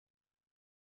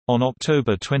On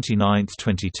October 29,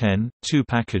 2010, two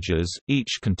packages,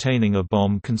 each containing a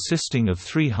bomb consisting of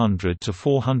 300 to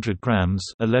 400 grams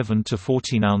 (11 to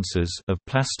 14 ounces) of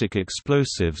plastic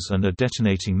explosives and a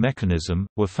detonating mechanism,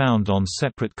 were found on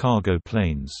separate cargo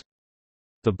planes.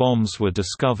 The bombs were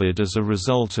discovered as a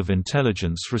result of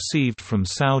intelligence received from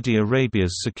Saudi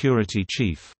Arabia's security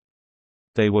chief.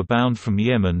 They were bound from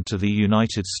Yemen to the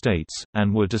United States,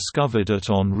 and were discovered at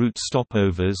en route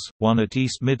stopovers, one at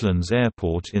East Midlands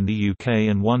Airport in the UK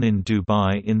and one in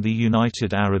Dubai in the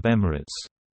United Arab Emirates.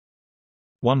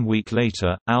 1 week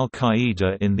later,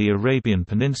 Al-Qaeda in the Arabian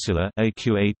Peninsula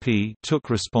 (AQAP) took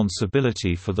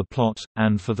responsibility for the plot,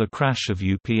 and for the crash of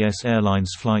UPS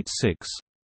Airlines Flight 6.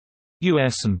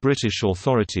 U.S. and British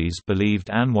authorities believed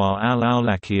Anwar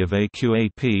al-Awlaki of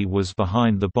AQAP was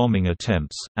behind the bombing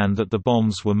attempts, and that the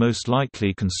bombs were most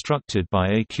likely constructed by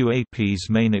AQAP's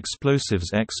main explosives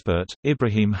expert,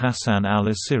 Ibrahim Hassan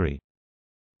al-Asiri.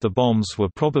 The bombs were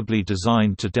probably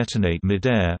designed to detonate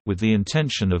mid-air, with the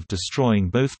intention of destroying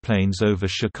both planes over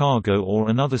Chicago or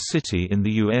another city in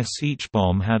the U.S. Each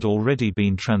bomb had already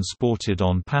been transported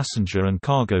on passenger and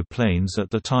cargo planes at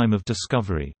the time of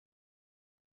discovery.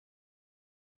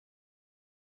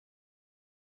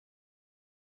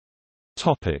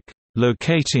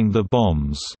 Locating the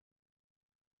bombs.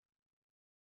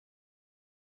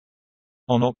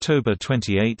 On October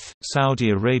 28, Saudi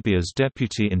Arabia's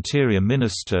Deputy Interior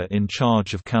Minister in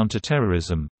charge of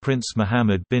counterterrorism, Prince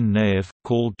Mohammed bin Nayef,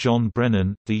 called John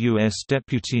Brennan, the U.S.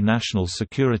 Deputy National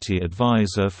Security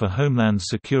Advisor for Homeland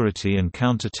Security and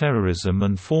Counterterrorism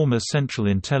and former Central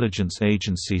Intelligence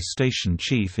Agency Station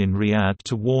Chief in Riyadh,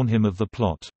 to warn him of the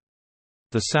plot.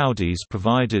 The Saudis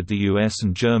provided the US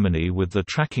and Germany with the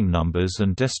tracking numbers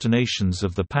and destinations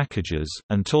of the packages,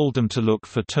 and told them to look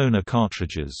for toner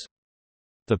cartridges.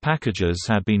 The packages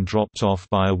had been dropped off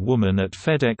by a woman at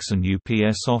FedEx and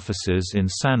UPS offices in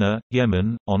Sana'a,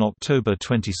 Yemen, on October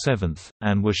 27,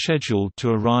 and were scheduled to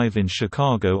arrive in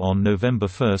Chicago on November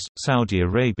 1. Saudi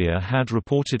Arabia had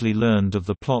reportedly learned of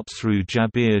the plot through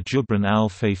Jabir Jubran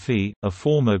al-Fayfi, a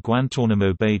former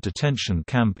Guantanamo Bay detention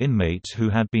camp inmate who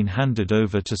had been handed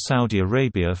over to Saudi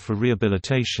Arabia for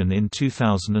rehabilitation in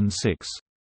 2006.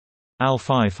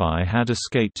 Al-Fayfi had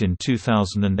escaped in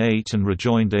 2008 and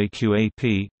rejoined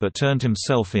AQAP, but turned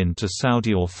himself in to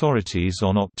Saudi authorities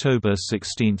on October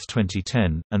 16,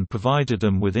 2010, and provided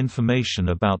them with information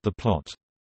about the plot.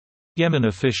 Yemen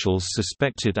officials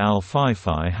suspected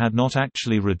Al-Fayfi had not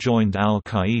actually rejoined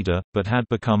Al-Qaeda, but had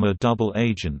become a double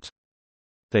agent.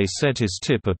 They said his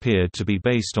tip appeared to be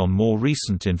based on more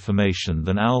recent information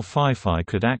than Al-Fayfi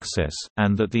could access,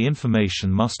 and that the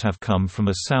information must have come from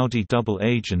a Saudi double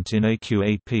agent in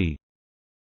AQAP.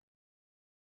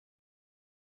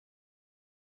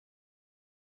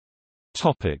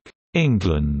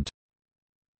 England.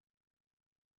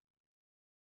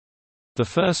 The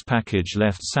first package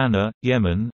left Sana'a,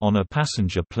 Yemen, on a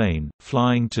passenger plane,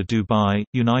 flying to Dubai,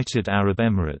 United Arab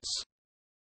Emirates.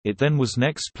 It then was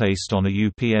next placed on a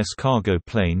UPS cargo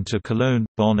plane to Cologne,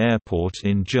 Bonn Airport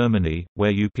in Germany, where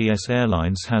UPS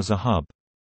Airlines has a hub.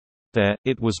 There,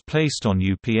 it was placed on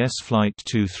UPS Flight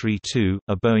 232,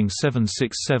 a Boeing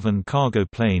 767 cargo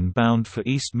plane bound for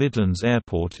East Midlands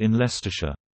Airport in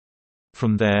Leicestershire.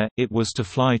 From there, it was to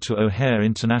fly to O'Hare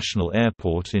International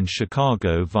Airport in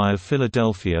Chicago via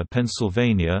Philadelphia,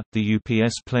 Pennsylvania. The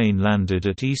UPS plane landed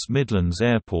at East Midlands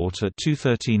Airport at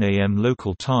 2:13 a.m.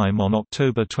 local time on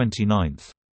October 29.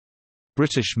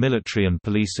 British military and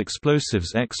police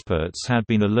explosives experts had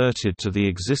been alerted to the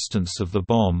existence of the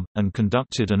bomb, and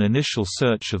conducted an initial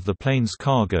search of the plane's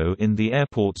cargo in the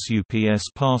airport's UPS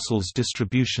parcels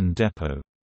distribution depot.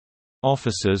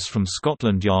 Officers from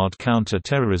Scotland Yard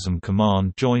Counter-Terrorism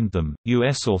Command joined them.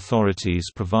 U.S. authorities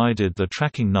provided the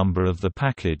tracking number of the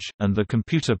package, and the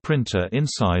computer printer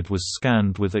inside was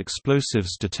scanned with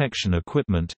explosives detection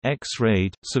equipment,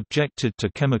 X-rayed, subjected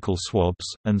to chemical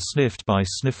swabs, and sniffed by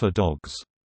sniffer dogs.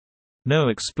 No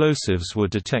explosives were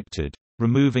detected.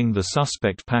 Removing the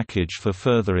suspect package for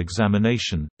further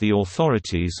examination, the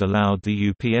authorities allowed the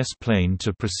UPS plane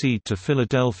to proceed to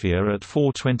Philadelphia at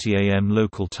 4:20 a.m.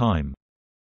 local time.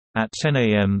 At 10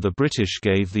 a.m. the British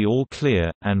gave the all-clear,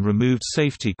 and removed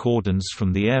safety cordons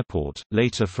from the airport.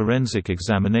 Later forensic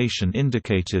examination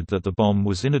indicated that the bomb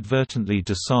was inadvertently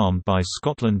disarmed by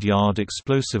Scotland Yard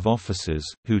explosive officers,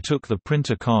 who took the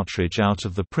printer cartridge out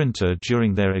of the printer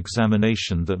during their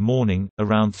examination that morning,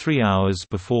 around 3 hours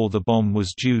before the bomb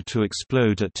was due to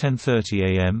explode at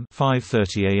 10:30 a.m.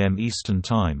 (5:30 a.m. Eastern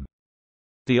Time).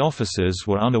 The officers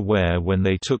were unaware when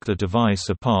they took the device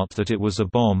apart that it was a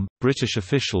bomb. British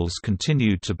officials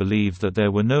continued to believe that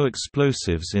there were no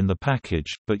explosives in the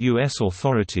package, but U.S.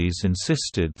 authorities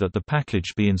insisted that the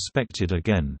package be inspected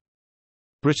again.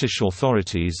 British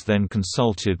authorities then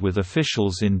consulted with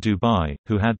officials in Dubai,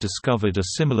 who had discovered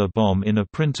a similar bomb in a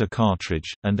printer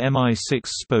cartridge, and MI6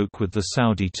 spoke with the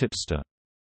Saudi tipster.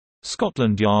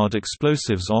 Scotland Yard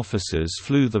explosives officers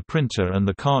flew the printer and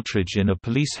the cartridge in a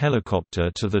police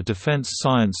helicopter to the Defence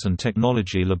Science and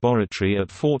Technology Laboratory at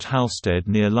Fort Halstead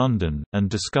near London, and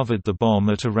discovered the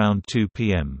bomb at around 2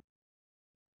 p.m.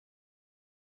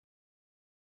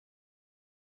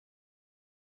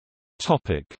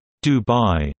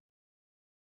 Dubai.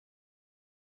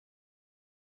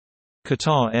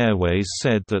 Qatar Airways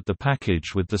said that the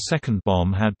package with the second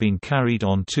bomb had been carried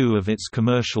on two of its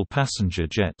commercial passenger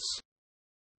jets.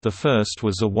 The first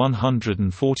was a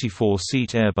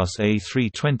 144-seat Airbus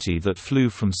A320 that flew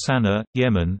from Sana'a,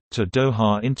 Yemen, to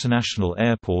Doha International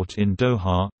Airport in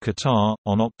Doha, Qatar,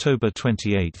 on October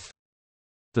 28.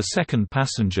 The second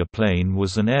passenger plane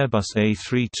was an Airbus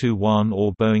A321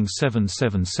 or Boeing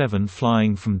 777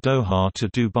 flying from Doha to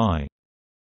Dubai.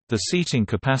 The seating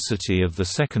capacity of the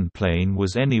second plane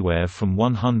was anywhere from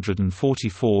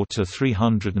 144 to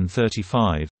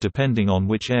 335, depending on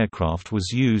which aircraft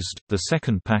was used. The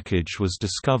second package was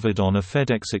discovered on a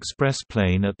FedEx Express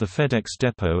plane at the FedEx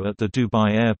depot at the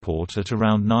Dubai airport at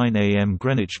around 9 a.m.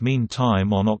 Greenwich Mean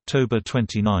Time on October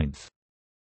 29.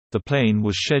 The plane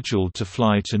was scheduled to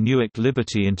fly to Newark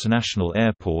Liberty International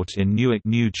Airport in Newark,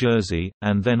 New Jersey,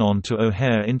 and then on to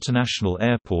O'Hare International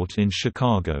Airport in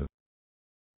Chicago.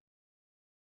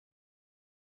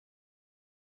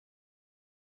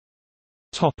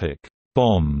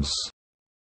 Bombs.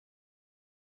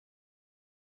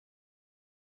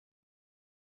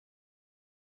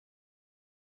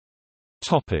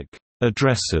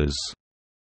 Addresses.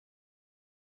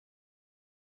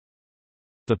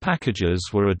 The packages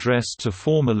were addressed to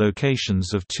former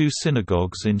locations of two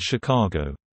synagogues in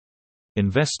Chicago.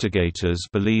 Investigators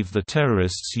believe the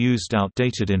terrorists used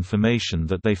outdated information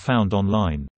that they found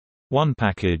online. One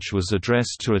package was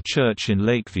addressed to a church in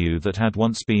Lakeview that had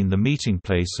once been the meeting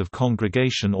place of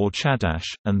Congregation or Chadash,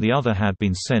 and the other had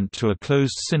been sent to a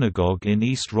closed synagogue in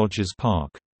East Rogers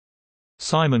Park.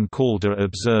 Simon Calder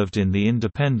observed in The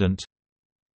Independent,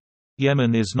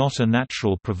 Yemen is not a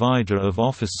natural provider of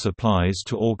office supplies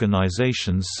to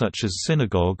organizations such as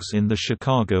synagogues in the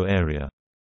Chicago area.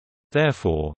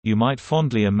 Therefore, you might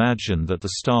fondly imagine that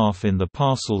the staff in the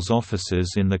parcels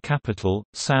offices in the capital,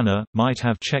 Sana'a, might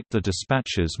have checked the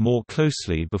dispatches more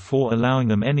closely before allowing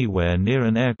them anywhere near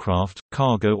an aircraft,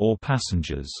 cargo or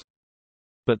passengers.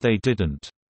 But they didn't.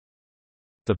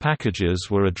 The packages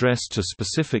were addressed to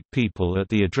specific people at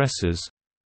the addresses.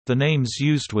 The names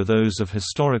used were those of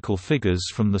historical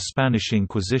figures from the Spanish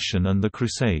Inquisition and the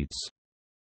Crusades.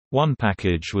 One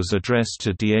package was addressed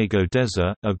to Diego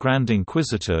Deza, a Grand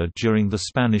Inquisitor during the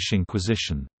Spanish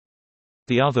Inquisition.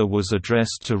 The other was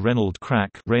addressed to Reynaud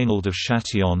Crac, Reynaud of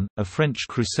Châtillon, a French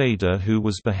crusader who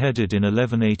was beheaded in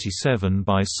 1187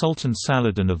 by Sultan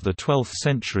Saladin of the 12th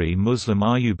century Muslim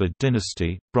Ayyubid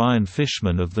dynasty. Brian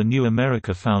Fishman of the New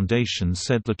America Foundation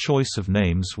said the choice of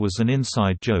names was an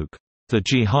inside joke. The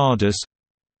jihadist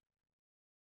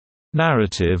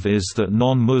narrative is that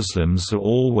non-Muslims are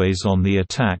always on the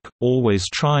attack, always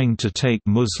trying to take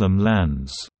Muslim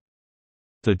lands.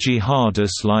 The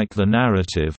jihadists like the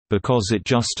narrative, because it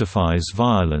justifies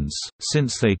violence,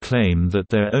 since they claim that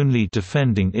they're only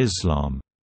defending Islam.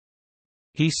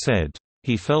 He said.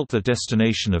 He felt the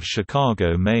destination of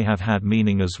Chicago may have had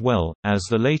meaning as well, as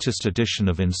the latest edition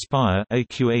of Inspire,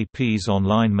 AQAP's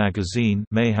online magazine,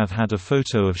 may have had a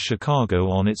photo of Chicago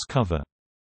on its cover.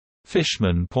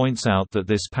 Fishman points out that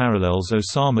this parallels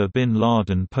Osama bin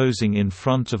Laden posing in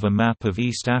front of a map of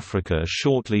East Africa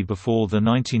shortly before the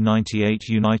 1998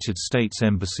 United States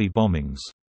Embassy bombings.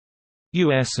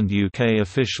 US and UK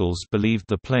officials believed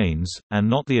the planes, and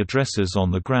not the addresses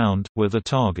on the ground, were the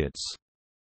targets.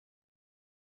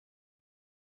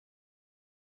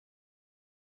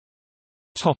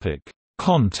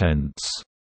 Contents.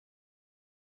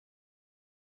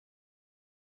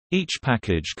 Each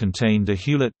package contained a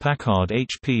Hewlett-Packard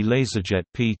HP LaserJet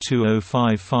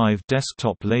P2055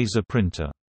 desktop laser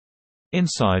printer.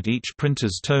 Inside each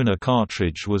printer's toner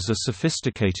cartridge was a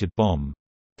sophisticated bomb.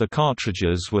 The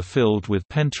cartridges were filled with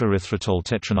pentaerythritol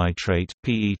tetranitrate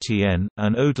 (PETN),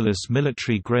 an odorless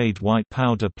military-grade white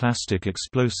powder plastic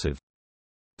explosive.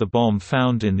 The bomb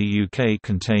found in the UK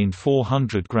contained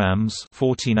 400 grams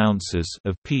 14 ounces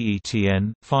of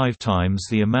PETN, 5 times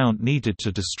the amount needed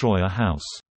to destroy a house.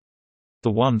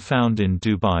 The one found in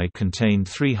Dubai contained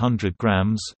 300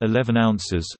 grams 11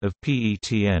 ounces of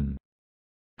PETN.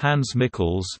 Hans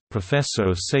Michels, professor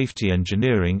of safety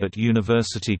engineering at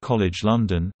University College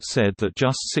London, said that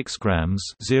just 6 grams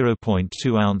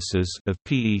 (0.2 ounces) of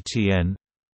PETN,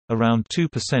 around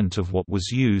 2% of what was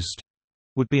used,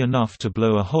 would be enough to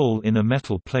blow a hole in a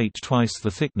metal plate twice the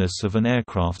thickness of an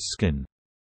aircraft's skin.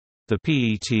 The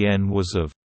PETN was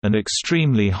of an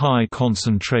extremely high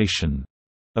concentration,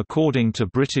 according to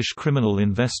British criminal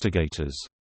investigators.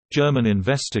 German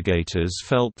investigators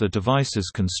felt the device's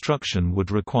construction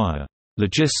would require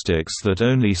logistics that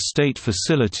only state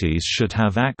facilities should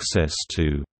have access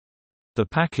to. The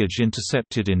package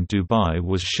intercepted in Dubai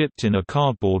was shipped in a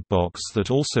cardboard box that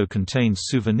also contained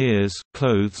souvenirs,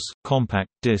 clothes, compact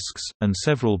discs, and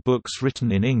several books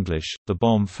written in English. The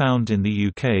bomb found in the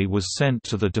UK was sent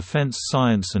to the Defence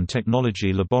Science and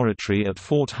Technology Laboratory at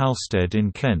Fort Halstead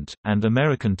in Kent, and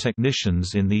American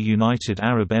technicians in the United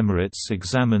Arab Emirates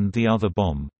examined the other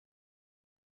bomb.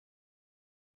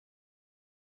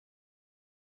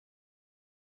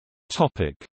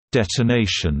 Topic: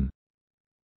 Detonation.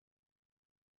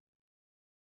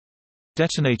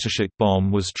 Detonation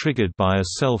bomb was triggered by a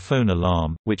cell phone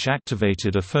alarm, which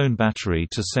activated a phone battery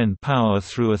to send power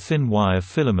through a thin wire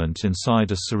filament inside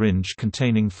a syringe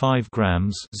containing 5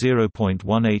 grams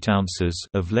 (0.18 ounces)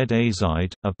 of lead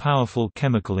azide, a powerful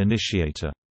chemical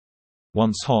initiator.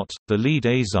 Once hot, the lead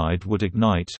azide would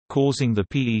ignite, causing the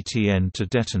PETN to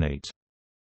detonate.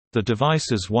 The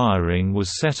device's wiring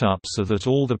was set up so that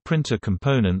all the printer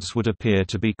components would appear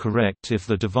to be correct if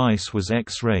the device was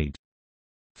X-rayed.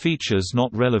 Features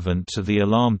not relevant to the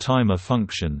alarm timer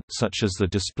function, such as the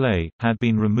display, had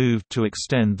been removed to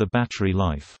extend the battery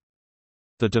life.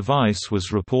 The device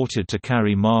was reported to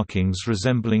carry markings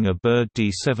resembling a Bird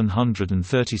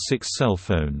D736 cell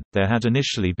phone. There had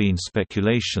initially been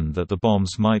speculation that the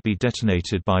bombs might be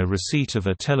detonated by receipt of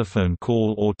a telephone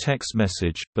call or text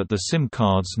message, but the SIM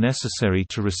cards necessary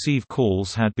to receive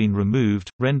calls had been removed,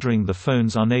 rendering the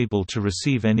phones unable to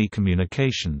receive any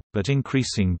communication, but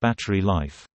increasing battery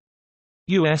life.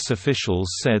 U.S. officials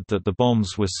said that the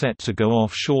bombs were set to go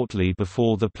off shortly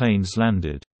before the planes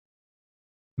landed.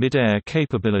 Mid-air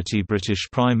capability. British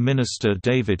Prime Minister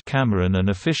David Cameron and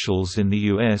officials in the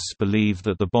US believe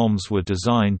that the bombs were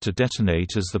designed to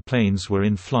detonate as the planes were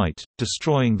in flight,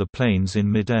 destroying the planes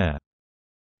in mid-air.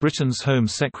 Britain's Home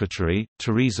Secretary,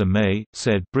 Theresa May,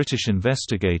 said British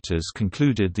investigators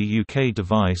concluded the UK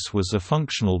device was a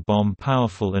functional bomb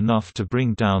powerful enough to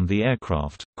bring down the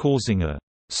aircraft, causing a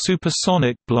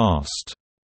supersonic blast.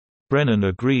 Brennan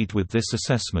agreed with this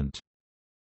assessment.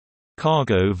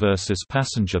 Cargo versus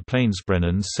passenger planes.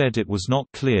 Brennan said it was not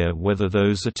clear whether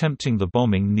those attempting the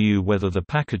bombing knew whether the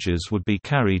packages would be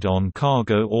carried on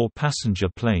cargo or passenger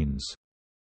planes.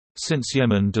 Since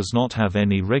Yemen does not have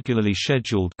any regularly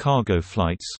scheduled cargo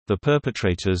flights, the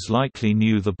perpetrators likely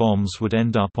knew the bombs would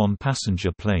end up on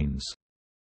passenger planes.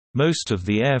 Most of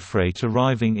the air freight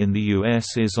arriving in the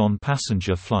U.S. is on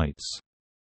passenger flights.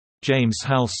 James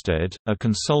Halstead, a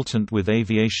consultant with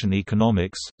aviation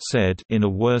economics, said, in a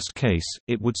worst case,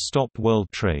 it would stop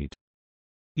world trade.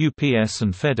 UPS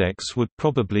and FedEx would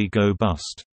probably go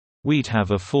bust. We'd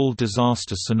have a full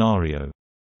disaster scenario.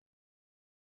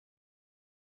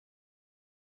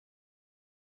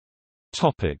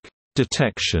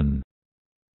 Detection.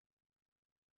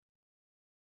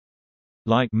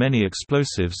 Like many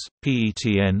explosives,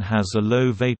 PETN has a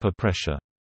low vapor pressure.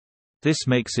 This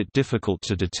makes it difficult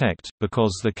to detect,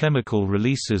 because the chemical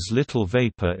releases little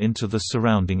vapor into the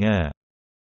surrounding air.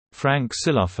 Frank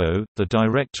Silafo, the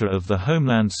director of the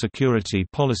Homeland Security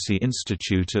Policy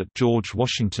Institute at George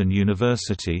Washington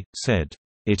University, said,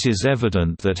 "It is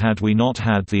evident that had we not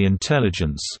had the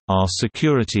intelligence, our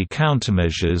security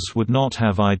countermeasures would not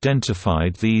have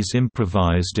identified these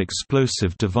improvised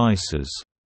explosive devices."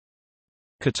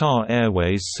 Qatar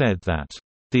Airways said that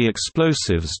the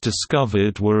explosives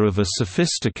discovered were of a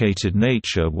sophisticated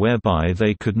nature whereby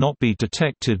they could not be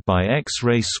detected by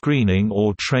X-ray screening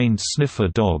or trained sniffer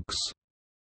dogs,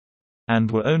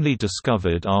 and were only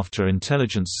discovered after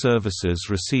intelligence services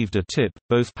received a tip.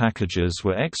 Both packages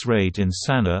were X-rayed in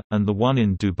Sana'a, and the one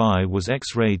in Dubai was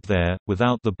X-rayed there,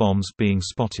 without the bombs being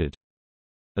spotted.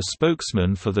 A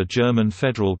spokesman for the German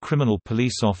Federal Criminal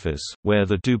Police Office, where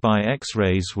the Dubai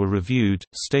X-rays were reviewed,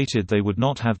 stated they would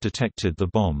not have detected the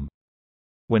bomb.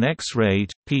 When X-rayed,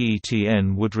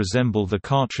 PETN would resemble the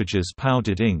cartridge's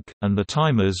powdered ink, and the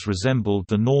timers resembled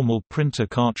the normal printer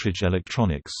cartridge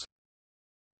electronics.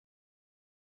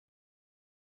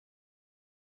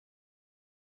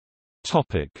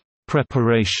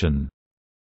 Preparation.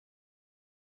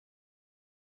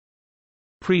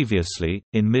 Previously,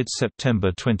 in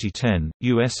mid-September 2010,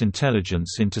 U.S.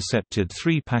 intelligence intercepted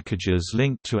 3 packages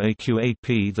linked to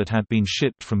AQAP that had been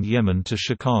shipped from Yemen to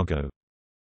Chicago.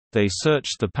 They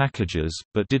searched the packages,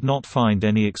 but did not find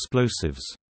any explosives.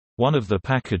 One of the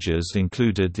packages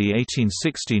included the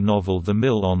 1860 novel The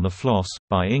Mill on the Floss,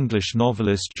 by English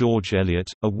novelist George Eliot,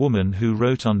 a woman who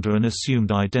wrote under an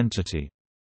assumed identity.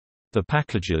 The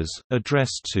packages,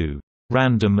 addressed to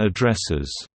random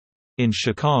addresses in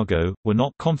Chicago, were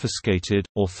not confiscated.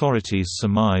 Authorities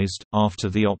surmised, after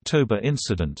the October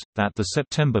incident, that the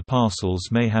September parcels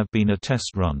may have been a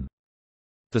test run.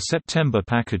 The September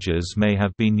packages may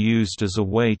have been used as a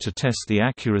way to test the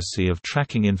accuracy of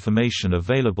tracking information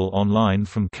available online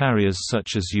from carriers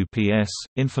such as UPS,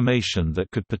 information that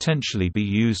could potentially be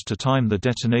used to time the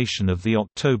detonation of the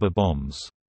October bombs.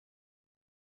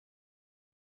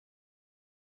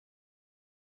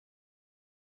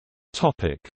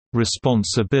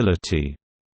 Responsibility.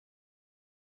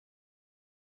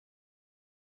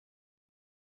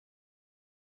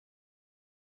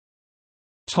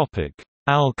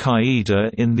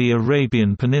 Al-Qaeda in the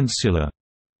Arabian Peninsula.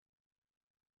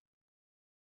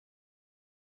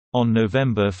 On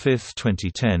November 5,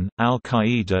 2010,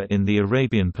 Al-Qaeda in the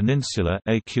Arabian Peninsula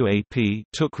 (AQAP)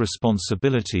 took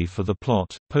responsibility for the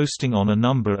plot, posting on a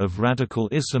number of radical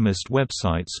Islamist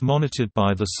websites monitored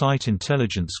by the Site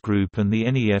Intelligence Group and the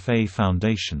NEFA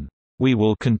Foundation. "We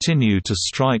will continue to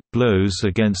strike blows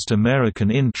against American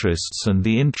interests and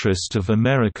the interest of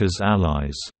America's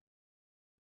allies,"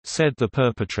 said the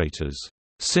perpetrators.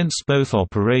 "Since both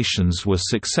operations were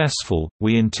successful,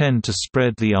 we intend to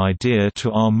spread the idea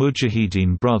to our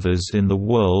Mujahideen brothers in the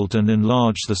world and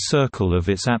enlarge the circle of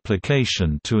its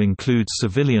application to include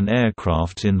civilian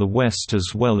aircraft in the West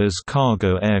as well as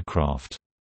cargo aircraft."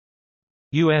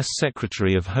 U.S.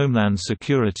 Secretary of Homeland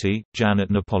Security, Janet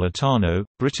Napolitano,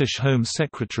 British Home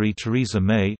Secretary Theresa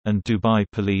May, and Dubai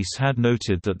police had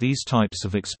noted that these types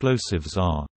of explosives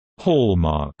are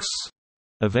hallmarks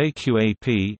of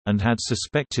AQAP, and had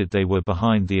suspected they were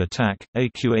behind the attack.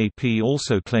 AQAP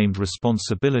also claimed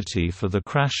responsibility for the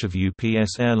crash of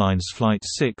UPS Airlines Flight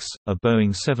 6, a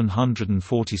Boeing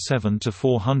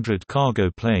 747-400 cargo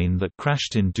plane that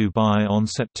crashed in Dubai on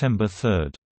September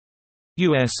 3.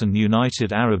 U.S. and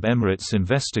United Arab Emirates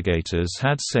investigators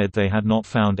had said they had not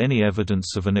found any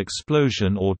evidence of an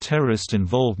explosion or terrorist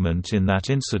involvement in that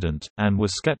incident, and were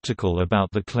skeptical about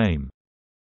the claim.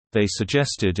 They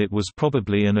suggested it was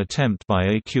probably an attempt by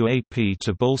AQAP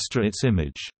to bolster its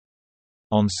image.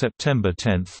 On September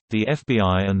 10, the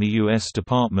FBI and the U.S.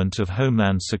 Department of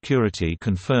Homeland Security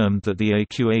confirmed that the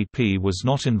AQAP was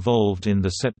not involved in the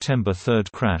September 3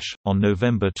 crash. On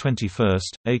November 21,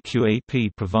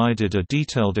 AQAP provided a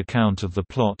detailed account of the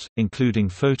plot, including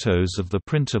photos of the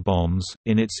printer bombs,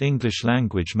 in its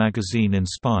English-language magazine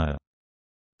Inspire.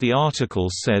 The article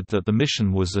said that the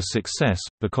mission was a success,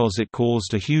 because it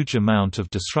caused a huge amount of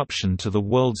disruption to the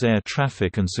world's air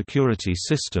traffic and security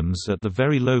systems at the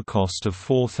very low cost of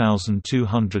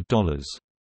 $4,200.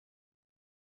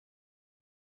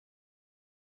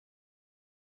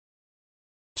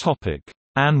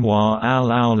 Anwar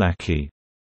al-Awlaki.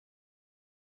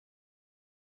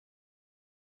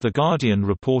 The Guardian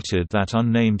reported that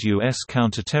unnamed U.S.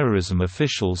 counterterrorism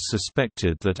officials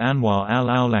suspected that Anwar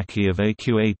al-Awlaki of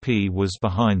AQAP was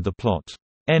behind the plot.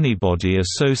 "Anybody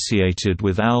associated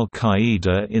with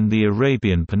Al-Qaeda in the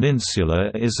Arabian Peninsula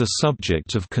is a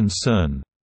subject of concern,"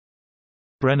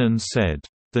 Brennan said.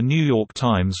 The New York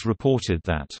Times reported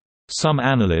that, "Some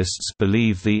analysts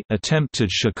believe the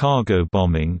attempted Chicago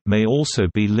bombing may also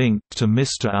be linked to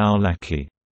Mr. Awlaki."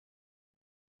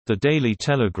 The Daily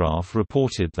Telegraph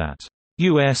reported that,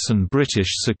 "U.S. and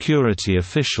British security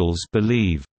officials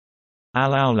believe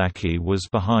al-Awlaki was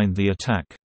behind the attack."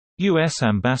 U.S.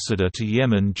 Ambassador to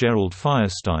Yemen Gerald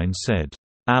Firestein said,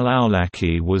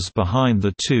 "Al-Awlaki was behind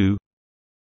the 2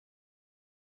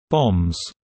 bombs."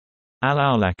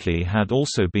 Al-Awlaki had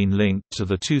also been linked to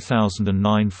the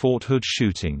 2009 Fort Hood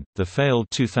shooting, the failed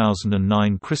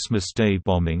 2009 Christmas Day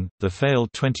bombing, the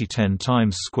failed 2010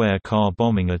 Times Square car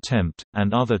bombing attempt,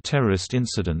 and other terrorist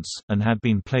incidents, and had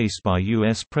been placed by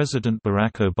U.S. President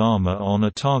Barack Obama on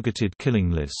a targeted killing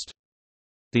list.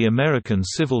 The American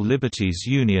Civil Liberties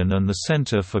Union and the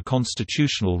Center for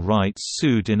Constitutional Rights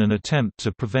sued in an attempt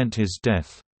to prevent his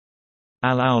death.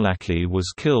 Al-Awlaki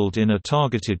was killed in a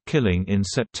targeted killing in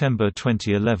September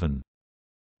 2011.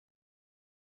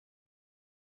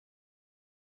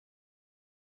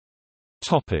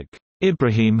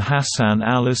 Ibrahim Hassan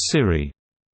al-Asiri.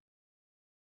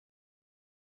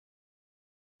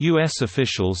 U.S.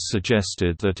 officials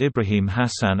suggested that Ibrahim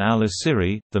Hassan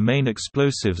al-Asiri, the main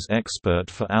explosives expert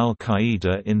for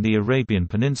al-Qaeda in the Arabian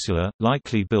Peninsula,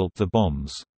 likely built the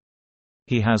bombs.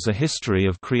 He has a history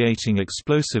of creating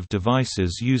explosive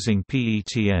devices using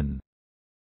PETN.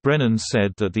 Brennan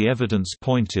said that the evidence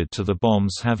pointed to the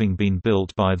bombs having been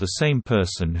built by the same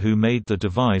person who made the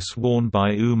device worn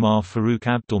by Umar Farouk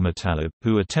Abdulmuttalib,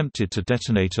 who attempted to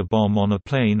detonate a bomb on a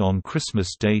plane on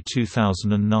Christmas Day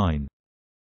 2009.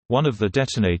 One of the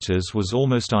detonators was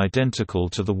almost identical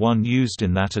to the one used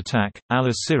in that attack.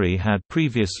 Al-Asiri had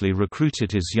previously recruited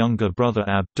his younger brother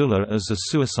Abdullah as a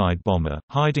suicide bomber,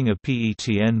 hiding a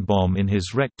PETN bomb in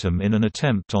his rectum in an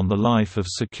attempt on the life of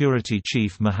Security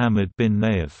Chief Mohammed bin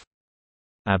Nayef.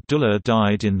 Abdullah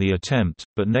died in the attempt,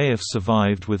 but Nayef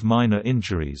survived with minor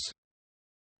injuries.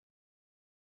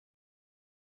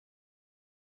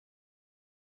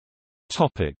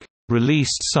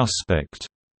 Released suspect.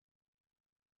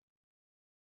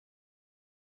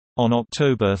 On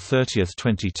October 30,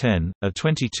 2010, a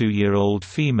 22-year-old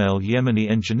female Yemeni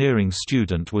engineering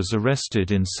student was arrested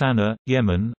in Sana'a,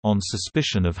 Yemen, on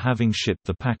suspicion of having shipped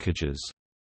the packages.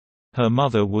 Her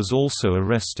mother was also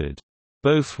arrested.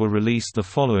 Both were released the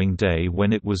following day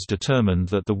when it was determined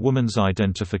that the woman's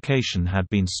identification had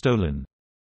been stolen.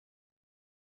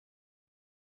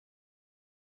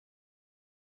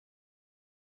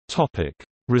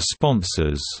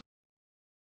 Responses.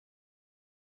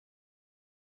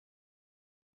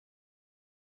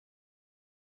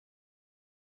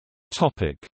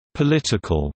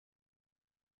 Political.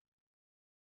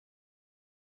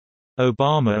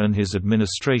 Obama and his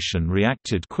administration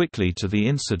reacted quickly to the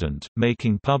incident,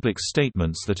 making public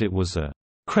statements that it was a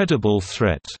credible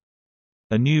threat.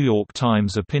 A New York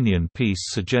Times opinion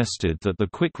piece suggested that the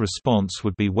quick response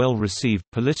would be well received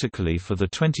politically for the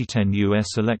 2010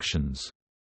 U.S. elections.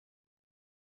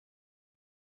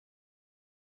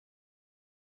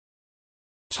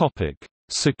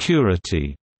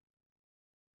 Security.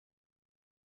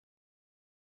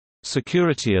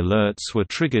 Security alerts were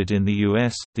triggered in the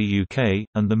US, the UK,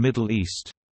 and the Middle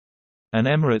East. An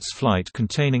Emirates flight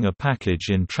containing a package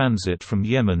in transit from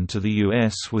Yemen to the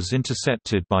US was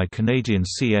intercepted by Canadian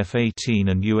CF-18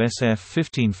 and US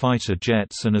F-15 fighter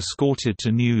jets and escorted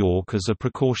to New York as a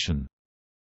precaution.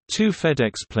 2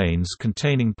 FedEx planes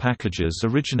containing packages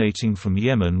originating from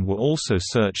Yemen were also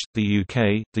searched. The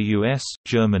UK, the US,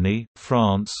 Germany,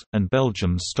 France, and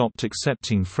Belgium stopped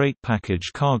accepting freight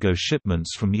package cargo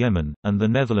shipments from Yemen, and the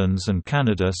Netherlands and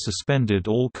Canada suspended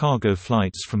all cargo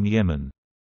flights from Yemen.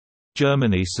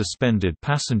 Germany suspended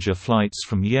passenger flights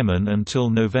from Yemen until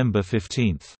November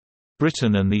 15.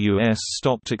 Britain and the US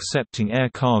stopped accepting air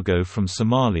cargo from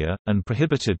Somalia, and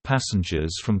prohibited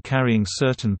passengers from carrying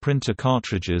certain printer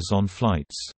cartridges on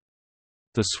flights.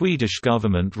 The Swedish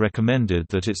government recommended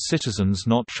that its citizens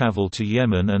not travel to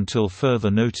Yemen until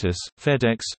further notice.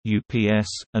 FedEx, UPS,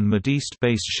 and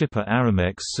Mideast-based shipper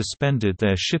Aramex suspended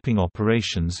their shipping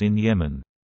operations in Yemen.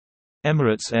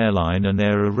 Emirates Airline and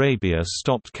Air Arabia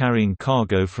stopped carrying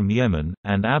cargo from Yemen,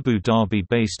 and Abu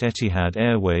Dhabi-based Etihad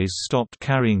Airways stopped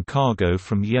carrying cargo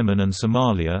from Yemen and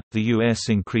Somalia. The U.S.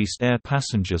 increased air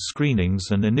passenger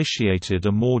screenings and initiated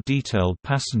a more detailed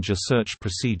passenger search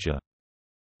procedure.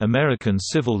 American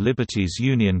Civil Liberties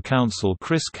Union counsel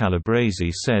Chris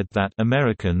Calabresi said that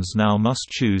Americans now must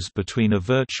choose between a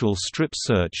virtual strip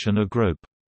search and a grope.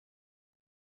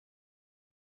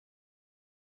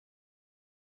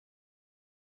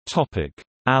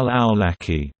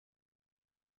 Al-Awlaki.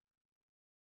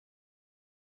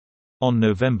 On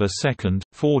November 2,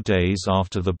 4 days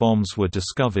after the bombs were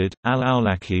discovered,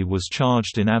 al-Awlaki was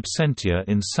charged in absentia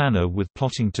in Sana'a with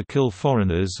plotting to kill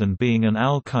foreigners and being an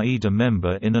al-Qaeda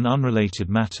member in an unrelated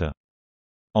matter.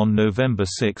 On November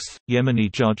 6,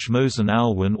 Yemeni judge Mohsen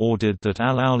Alwan ordered that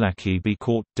al-Awlaki be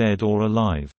caught dead or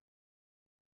alive.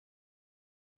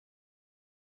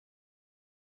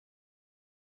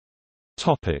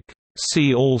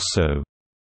 See also: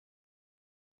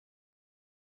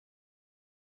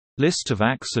 List of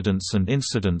accidents and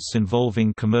incidents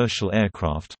involving commercial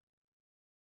aircraft.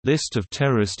 List of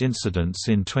terrorist incidents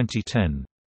in 2010.